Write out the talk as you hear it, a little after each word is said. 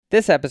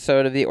This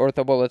episode of the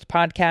OrthoBullets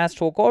podcast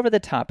will go over the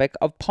topic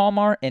of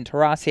Palmar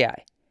interossei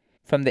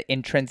from the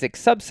intrinsic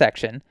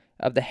subsection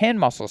of the hand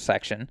muscle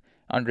section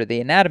under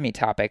the anatomy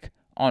topic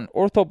on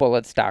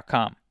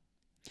orthobullets.com.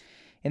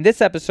 In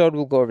this episode,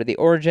 we'll go over the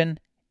origin,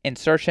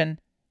 insertion,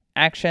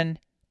 action,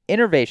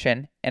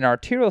 innervation, and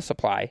arterial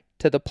supply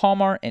to the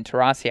Palmar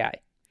interossei.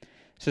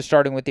 So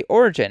starting with the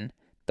origin,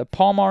 the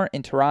Palmar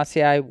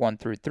interossei 1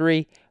 through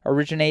 3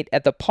 originate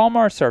at the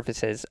palmar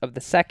surfaces of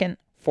the second,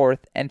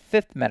 fourth, and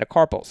fifth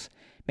metacarpals,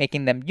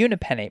 making them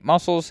unipennate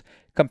muscles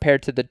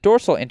compared to the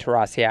dorsal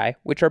interossei,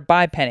 which are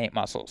bipennate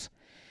muscles.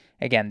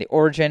 Again, the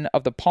origin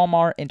of the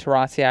Palmar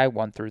interossei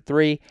 1 through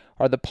 3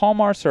 are the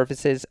palmar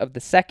surfaces of the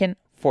second,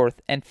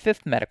 fourth, and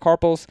fifth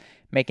metacarpals,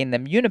 making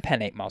them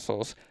unipennate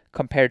muscles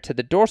compared to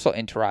the dorsal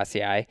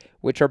interossei,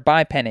 which are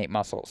bipennate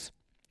muscles.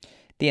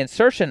 The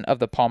insertion of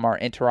the Palmar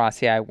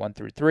interossei 1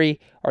 through 3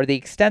 are the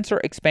extensor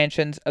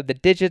expansions of the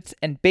digits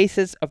and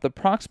bases of the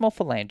proximal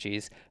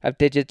phalanges of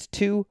digits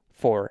 2,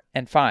 4,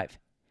 and 5.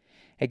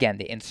 Again,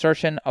 the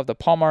insertion of the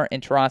Palmar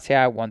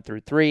interossei 1 through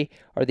 3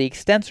 are the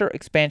extensor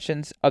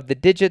expansions of the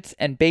digits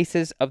and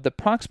bases of the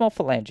proximal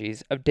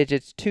phalanges of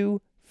digits 2,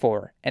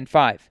 4, and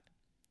 5.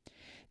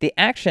 The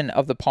action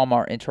of the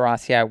Palmar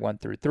interossei 1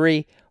 through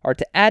 3 are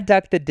to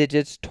adduct the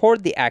digits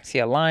toward the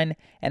axial line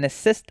and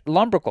assist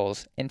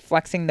lumbricals in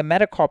flexing the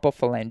metacarpal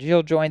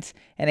phalangeal joints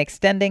and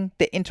extending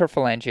the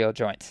interphalangeal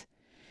joints.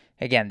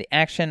 Again, the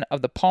action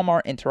of the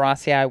Palmar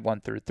interossei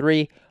 1 through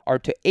 3 are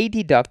to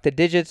adduct the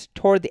digits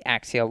toward the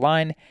axial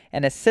line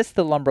and assist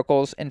the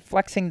lumbricals in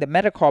flexing the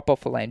metacarpal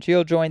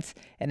phalangeal joints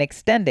and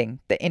extending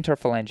the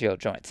interphalangeal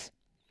joints.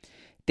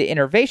 The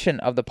innervation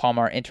of the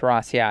Palmar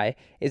interossei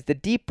is the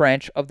deep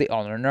branch of the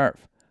ulnar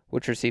nerve,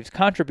 which receives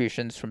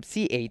contributions from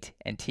C8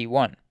 and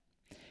T1.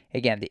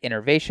 Again, the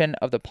innervation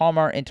of the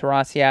Palmar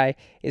interossei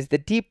is the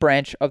deep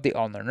branch of the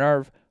ulnar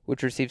nerve,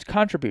 which receives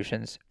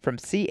contributions from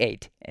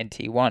C8 and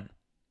T1.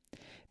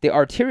 The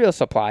arterial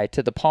supply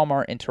to the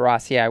Palmar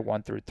interossei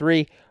 1 through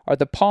 3 are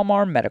the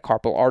palmar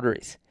metacarpal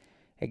arteries.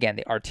 Again,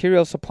 the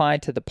arterial supply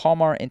to the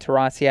Palmar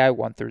interossei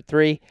 1 through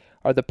 3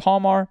 are the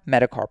palmar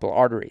metacarpal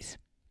arteries.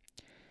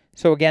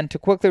 So again, to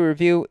quickly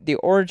review, the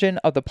origin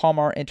of the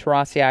Palmar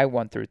interossei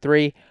 1 through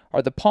 3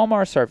 are the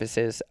palmar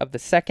surfaces of the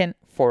second,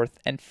 fourth,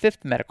 and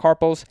fifth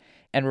metacarpals,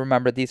 and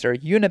remember these are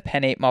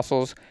unipennate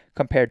muscles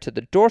compared to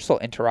the dorsal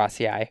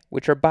interossei,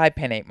 which are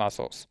bipennate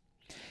muscles.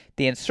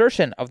 The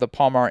insertion of the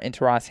Palmar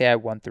interossei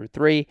 1 through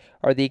 3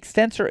 are the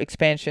extensor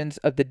expansions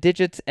of the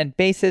digits and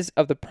bases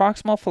of the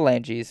proximal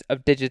phalanges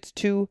of digits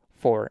 2,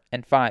 4,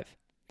 and 5.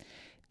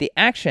 The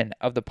action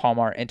of the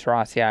Palmar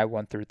interossei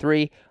 1 through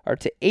 3 are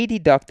to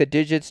adduct the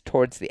digits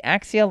towards the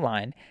axial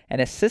line and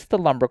assist the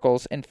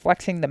lumbricals in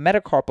flexing the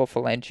metacarpal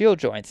phalangeal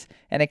joints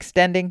and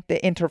extending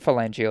the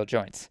interphalangeal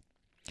joints.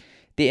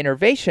 The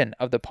innervation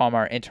of the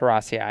Palmar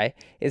interossei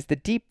is the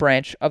deep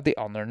branch of the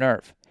ulnar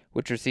nerve,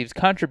 which receives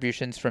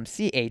contributions from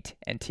C8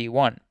 and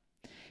T1.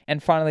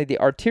 And finally, the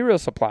arterial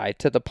supply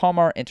to the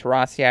Palmar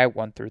interossei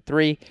 1 through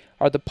 3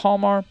 are the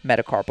palmar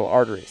metacarpal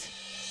arteries.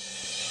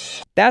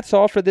 That's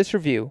all for this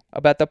review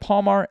about the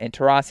Palmar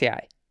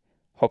interossei.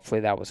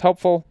 Hopefully that was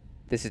helpful.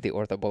 This is the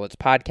OrthoBullets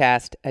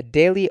podcast, a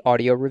daily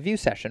audio review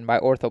session by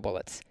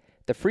OrthoBullets,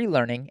 the free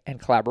learning and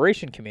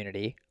collaboration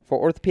community for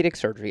orthopedic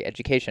surgery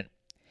education.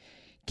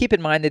 Keep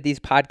in mind that these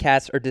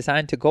podcasts are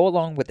designed to go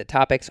along with the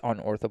topics on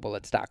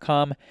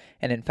orthobullets.com,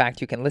 and in fact,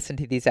 you can listen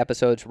to these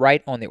episodes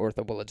right on the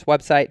OrthoBullets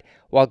website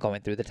while going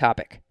through the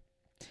topic.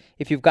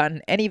 If you've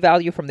gotten any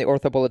value from the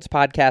OrthoBullets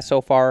podcast so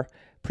far,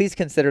 please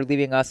consider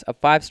leaving us a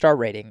 5-star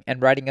rating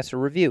and writing us a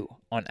review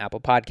on Apple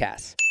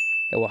Podcasts.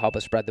 It will help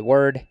us spread the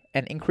word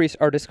and increase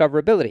our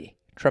discoverability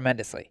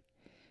tremendously.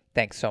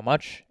 Thanks so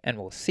much, and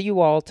we'll see you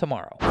all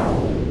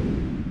tomorrow.